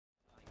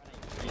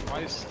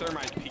Nice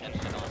thermite peeking.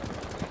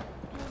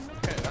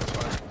 Okay, that's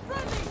fine.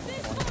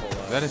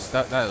 That is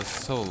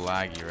so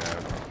laggy,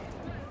 Rev.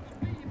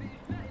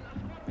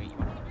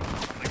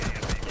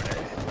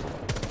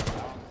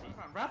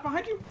 Right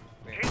behind you.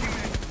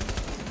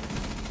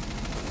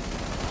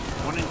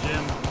 One in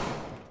gym.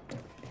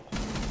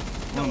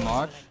 One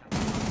Lodge.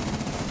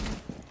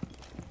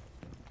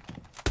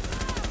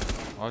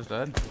 Lodge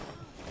dead.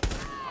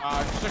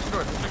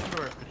 Construction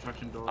door.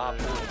 Construction door. Op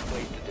 4 has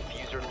placed a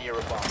diffuser near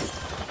a bomb.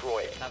 Destroy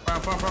it.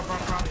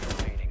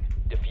 Front. Remaining.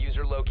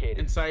 Diffuser located.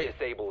 Inside.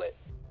 Disable it.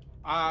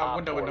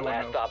 Window.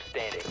 Last stop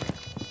standing.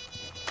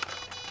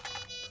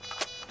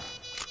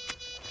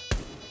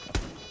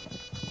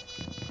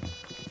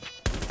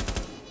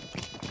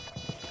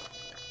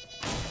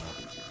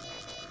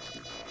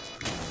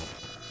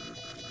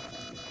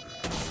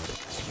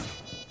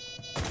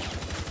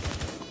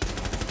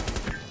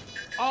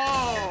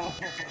 Oh!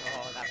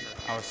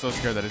 I was so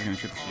scared that he's gonna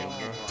shoot the shield,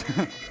 bro.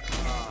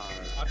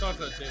 I thought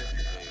so too.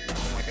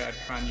 Oh my god,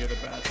 Fran, you're the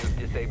best.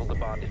 Disable the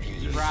bomb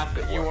diffuser. Wrath,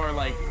 Good you work. are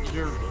like,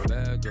 you're...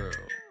 Bad girl.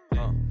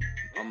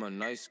 I'm a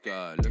nice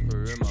guy.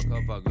 Liquor in my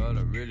cup, I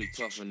gotta really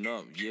toughen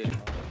up, yeah.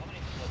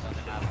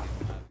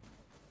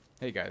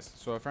 Hey guys,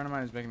 so a friend of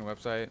mine is making a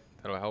website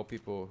that'll help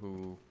people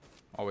who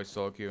always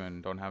solo queue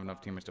and don't have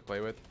enough teammates to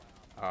play with.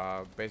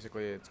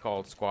 Basically, it's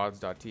called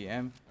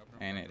squads.tm,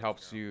 and it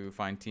helps you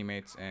find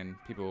teammates and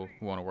people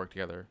who want to work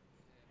together.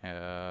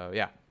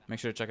 Yeah, make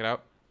sure to check it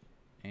out,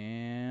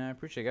 and I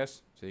appreciate you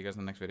guys. See you guys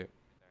in the next video.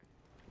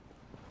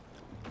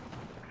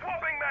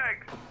 Swapping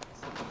mag!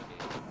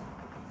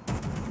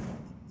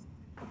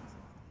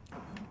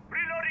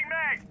 Reloading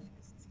mag!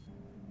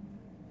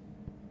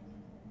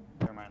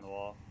 Thermite in the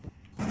wall.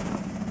 You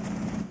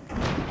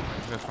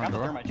guys front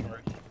door? Thermite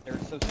charge. They were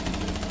so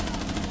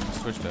stupid.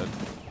 Switch dead.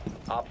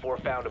 Op 4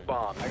 found a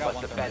bomb. I got Must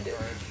one defend thermite it.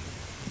 charge.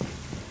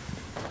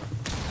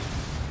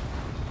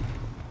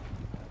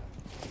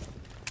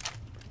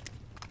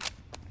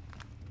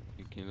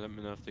 Can you let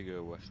me know if they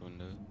go west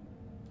window?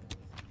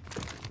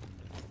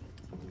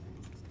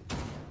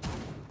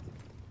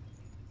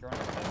 Reloading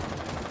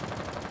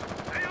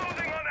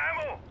on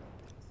ammo!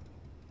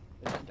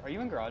 Are you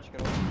in garage?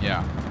 Go away.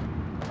 Yeah.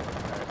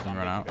 Alright,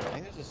 Run out. I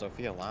think there's a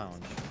Sophia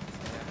lounge.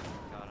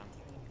 Got him.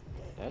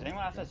 Dead? Is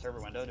anyone outside server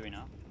window? Do we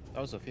know?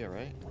 That was Sophia,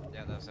 right?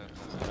 Yeah, that was it.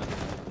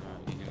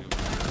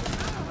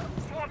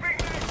 Swapping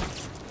mag!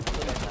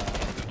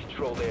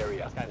 Controlled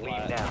area. This guy's Leave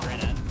flat. now. Ran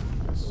in.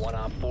 1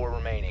 Op 4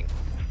 remaining.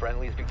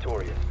 Friendly's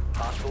victorious.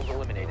 Hostiles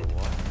eliminated.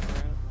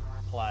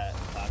 Flat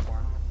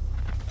platform.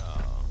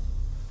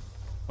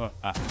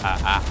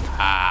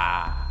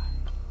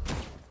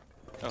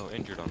 Oh,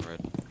 injured on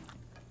red.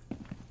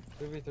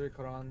 2v3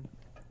 Quran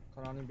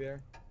and beer.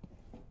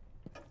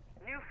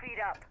 New feed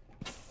up.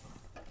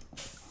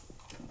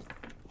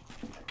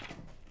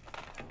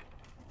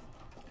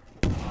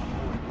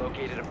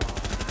 Located a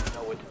bomb.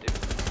 Know what to do.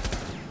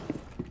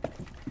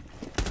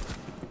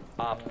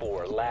 Op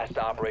 4, last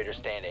operator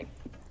standing.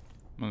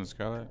 I'm on the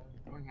skylight.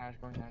 Going hash.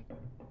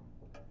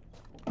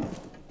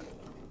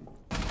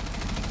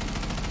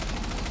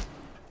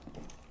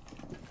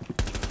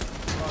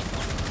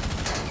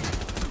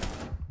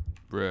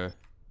 Bruh.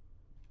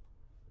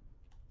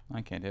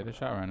 I can't hit a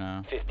shot right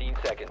now. 15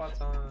 seconds.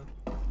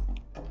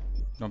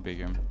 Don't peek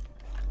him.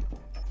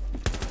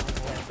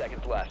 10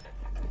 seconds left.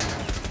 5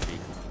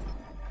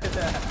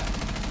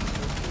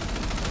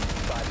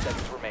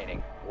 seconds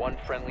remaining. 1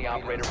 friendly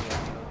operator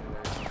remaining.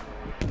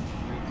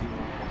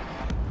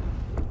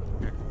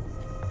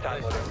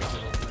 Time limit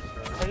reached.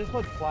 I just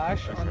put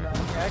flash on the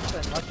X,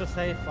 and let's just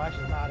say flash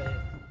is not it.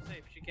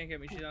 Safe, she can't get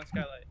me, she's on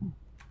skylight.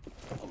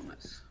 Oh,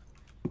 nice.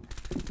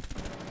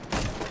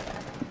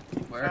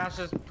 Flash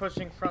is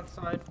pushing front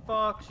side.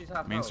 Fuck, she's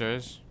half Main out.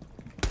 stairs.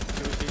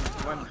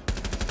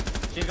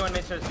 She's going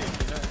main stairs too.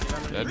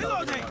 She's Dead.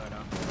 Reloading!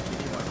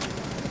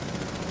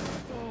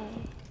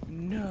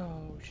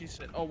 No, she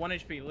said. Oh, 1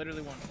 HP,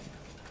 literally 1.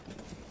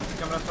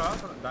 Coming up top.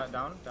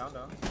 Down.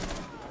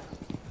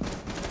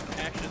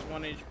 Ash is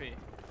 1 HP.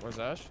 Where's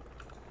Ash?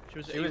 She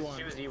was She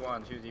E1. was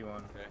E1.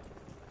 Okay.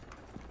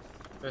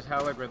 There's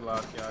hella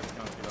gridlock. Yeah, I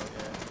can't get out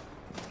yet.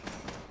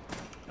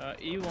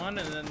 E1, and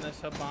then this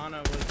Habana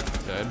was on.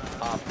 Dead.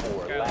 Op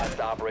 4, Skylight. last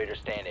operator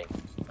standing.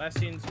 Last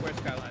seen square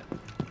skylight.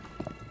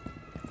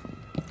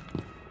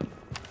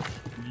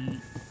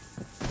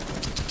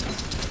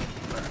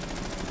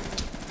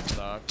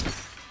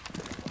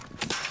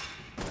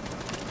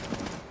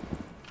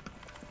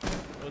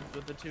 Woods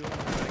with the 2.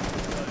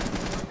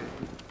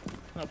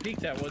 No, peek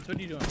that, Woods. What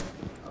are you doing?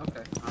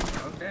 Okay.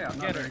 Okay, I'm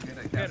Get not her. very good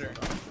at Get her.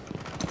 castle.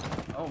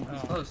 Oh,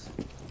 he's close.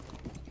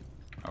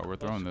 Oh, we're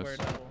throwing this.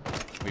 Square double.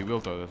 We will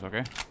throw this,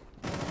 okay?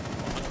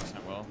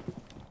 Well,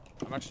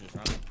 I'm actually just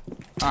running.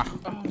 Ah,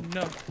 Oh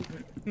no.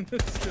 No.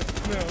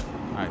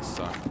 I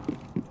suck.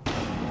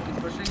 He's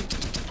pushing.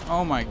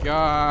 Oh my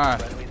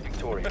god. Friendly's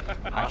victorious.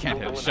 I can't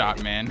hit a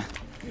shot, man.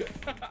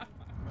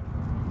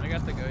 I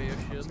got the go-yo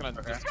shield. I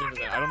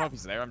don't know if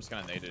he's there. I'm just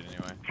gonna nade it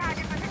anyway.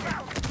 Target position.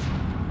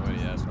 Wait,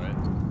 yes, right?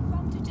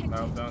 Bomb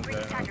No, don't Bring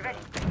say target ready.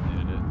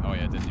 Needed it. Oh yeah.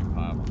 yeah, didn't you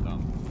pop? I'm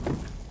dumb.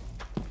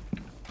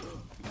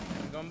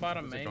 I'm going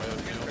bottom main.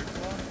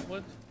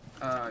 What?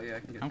 Yeah, I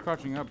can get. I'm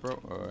crouching up, bro.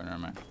 Oh, never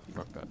mind.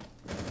 Fuck that.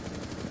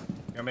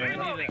 You want me to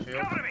hit the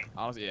shield?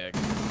 Honestly, yeah.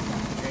 Game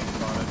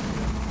spotted.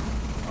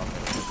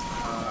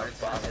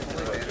 It's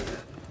fully banded.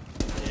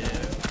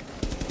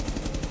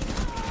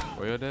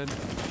 Oh, you're dead?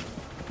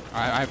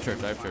 I have church.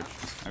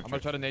 I'm gonna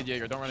try to nade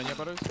Jaeger. Don't run in yet,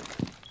 brothers.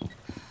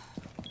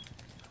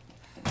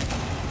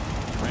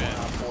 Man,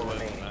 Four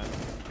remaining.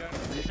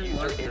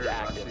 Diffuser is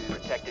active.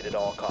 Protected at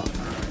all costs.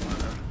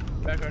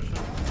 Back question.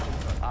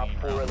 Op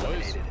 4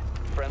 eliminated.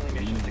 Friendly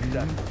mission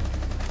successful.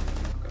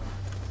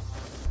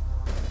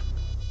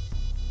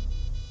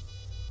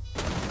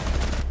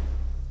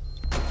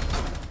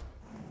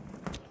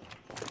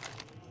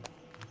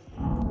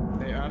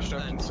 They ashed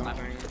up in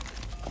something.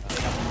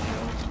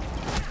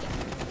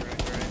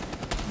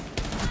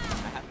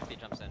 I have to be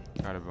jumps in.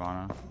 Got it,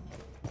 Vana.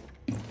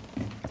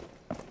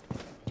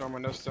 Storm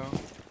window still.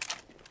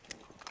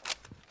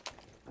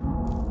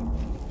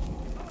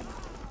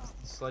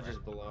 Sledge is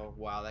below.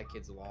 Wow, that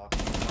kid's lost.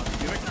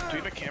 Do you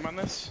have a cam on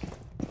this?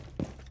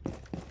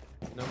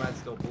 Nomad's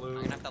still blue.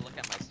 I'm gonna have to look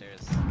at my stairs.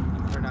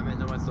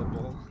 Nomad's still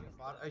bull.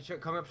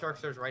 Coming up shark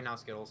stairs right now,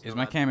 Skittles. Is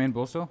my cam in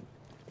bull still?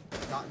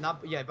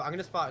 Yeah, but I'm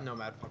gonna spot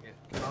Nomad. Fuck it.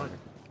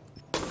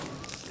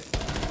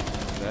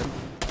 Dead?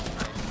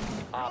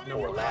 Op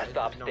 4 last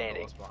stop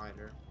standing. Behind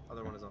her.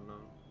 Other one is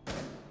unknown.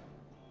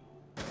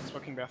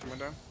 Smoking bathroom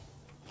window.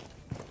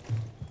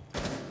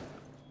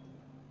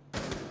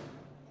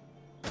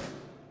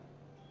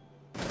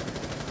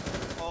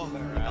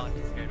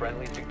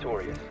 Friendly's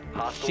victorious.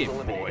 Hostiles Shit,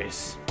 eliminated.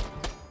 boys.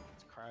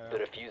 The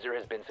diffuser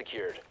has been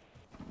secured.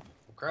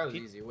 Cryo's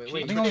easy. Wait.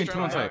 I think only two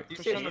on site. You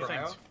Twitch said on the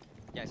cryo? things.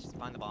 Yeah, she's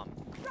behind the bomb.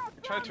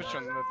 Try to twitch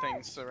on the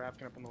things so Raph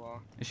can up on the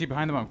wall. Is she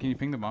behind the bomb? Can you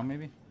ping the bomb,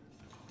 maybe?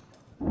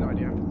 No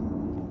idea. I don't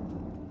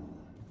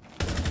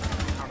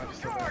know if he's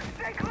still there.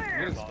 Stay You're clear!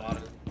 getting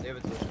spotted. They have a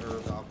twitch or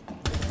top.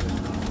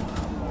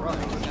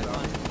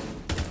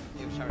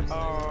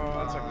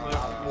 Oh, that's a clip.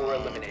 Op 4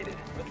 eliminated.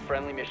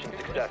 Friendly mission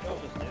successful.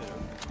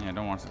 Yeah,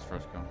 don't watch this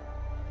first go.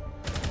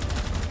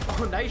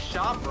 Oh, nice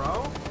shot,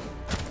 bro.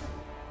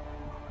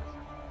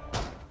 The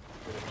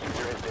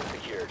diffuser has been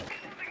secured.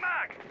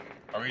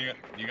 Are we?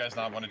 You guys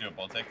not want to do a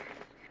bull take?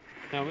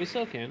 No, we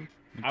still can.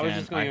 You I was can.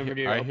 just going over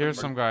to your I hear open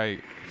some guy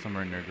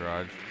somewhere in your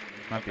garage.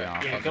 Might be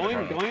off. Yeah,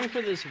 going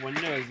for this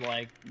window is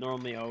like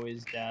normally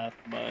always death,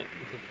 but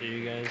it's up to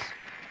you guys.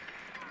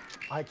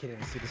 I can't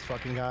even see this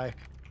fucking guy.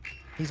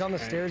 He's on the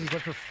Right. stairs. He's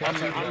looking for. That's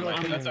right I'm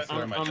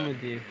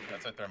with you.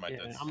 That's right there, my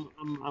Yeah,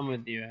 I'm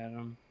with you,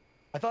 Adam.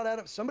 I thought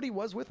Adam. Somebody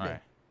was with me.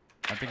 Alright.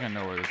 I think I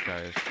know where this guy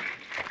is.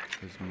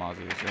 This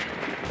Mozzie is.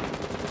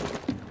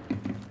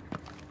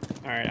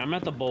 Alright, I'm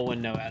at the bull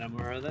window, Adam.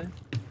 Where are they?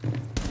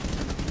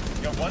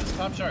 Yo, one's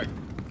top shark.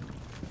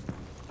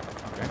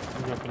 Okay.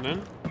 I'm jumping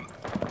in.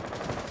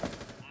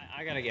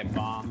 I gotta get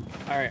bombed.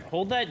 Alright,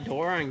 hold that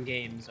door on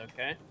games,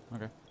 okay?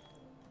 Okay.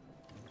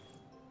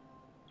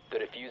 The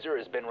diffuser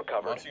has been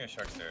recovered. Watching a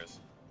shark stairs.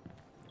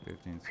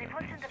 15 seconds.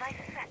 Repulsion device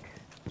set.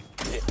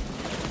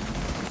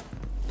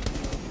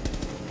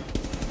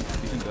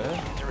 He's dead?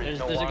 There's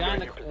a guy in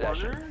the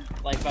corner,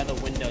 like by the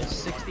window,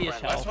 60-ish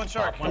health. Last one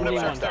shark. Coming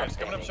up shark stairs.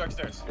 Coming up shark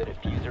stairs. The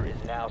diffuser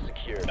is now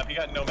secured. Now, you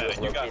got Nomad.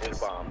 You got Located this.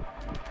 bomb.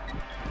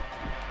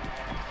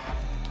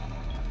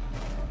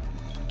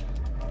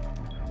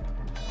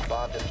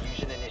 Bomb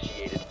diffusion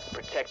initiated.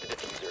 Protect the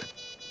diffuser.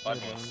 5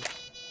 minutes.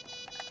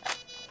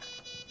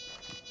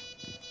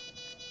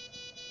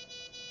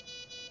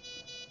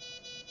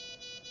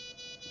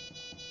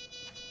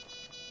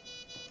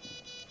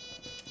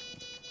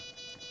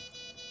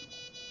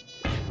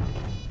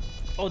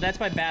 Oh, that's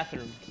my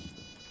bathroom.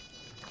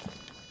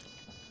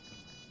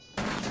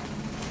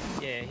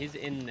 Yeah, he's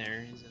in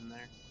there. He's in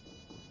there.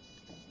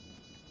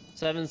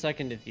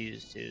 7-second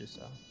defuse too,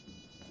 so.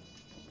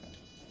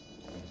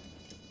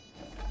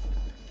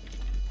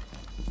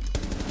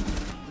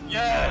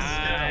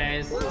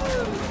 Yes! Nice.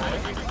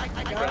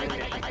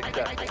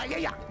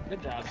 Yeah.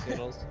 Good job,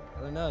 Skittles.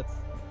 They're nuts.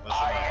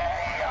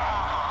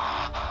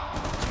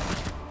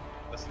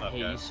 Listen up, I hate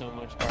you guys. so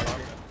much,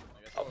 Parker.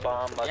 A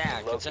bomb must be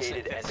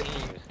located and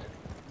defused.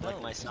 No,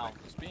 myself.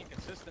 Just being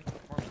consistent,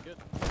 performing good.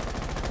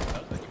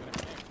 That was like you win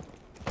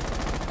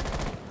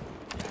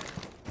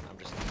I'm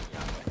just.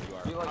 Yeah,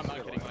 you are. I'm not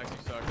kidding, Lex, you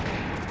suck.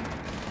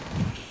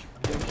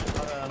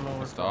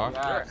 Stock?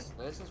 Yes,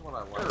 this is what I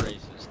You're want.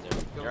 racist,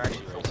 dude. You're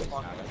actually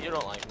racist. You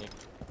don't like me.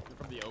 You're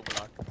from the O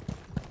block.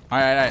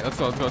 Alright, let's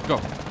go.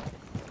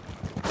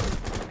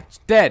 It's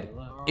dead!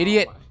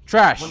 Idiot!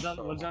 Trash! One's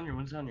on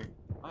here.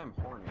 I'm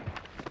horny.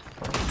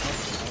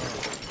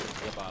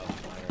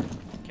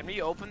 Can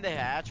we open the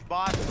hatch,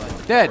 bot?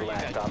 Dead!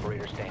 Last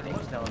operator standing.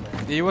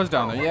 He was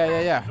down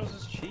there. Yeah. This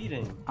is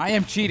cheating. I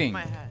am cheating.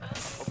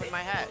 Open my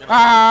hat.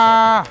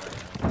 Ah!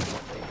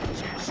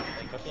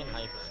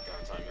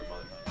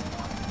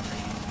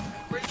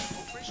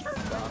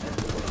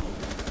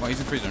 Well, he's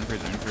in freezer.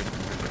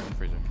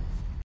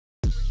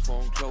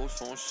 Phone close,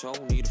 Phone show,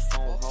 need a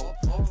phone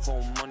hoe.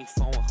 Phone money,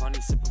 phone honey,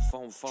 sipping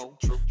phone foe.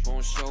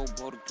 Phone show,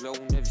 blow the glow,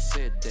 never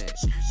said that.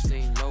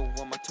 Staying low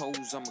on my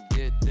toes, I'ma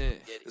get that.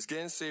 It's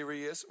getting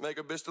serious, make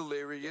a bitch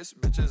delirious.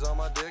 Bitches on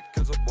my dick,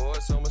 cause a boy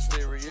so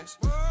mysterious.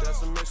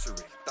 That's a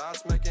mystery,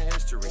 thoughts making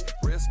history.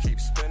 Wrist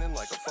keeps spinning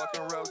like a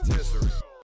fucking rotisserie.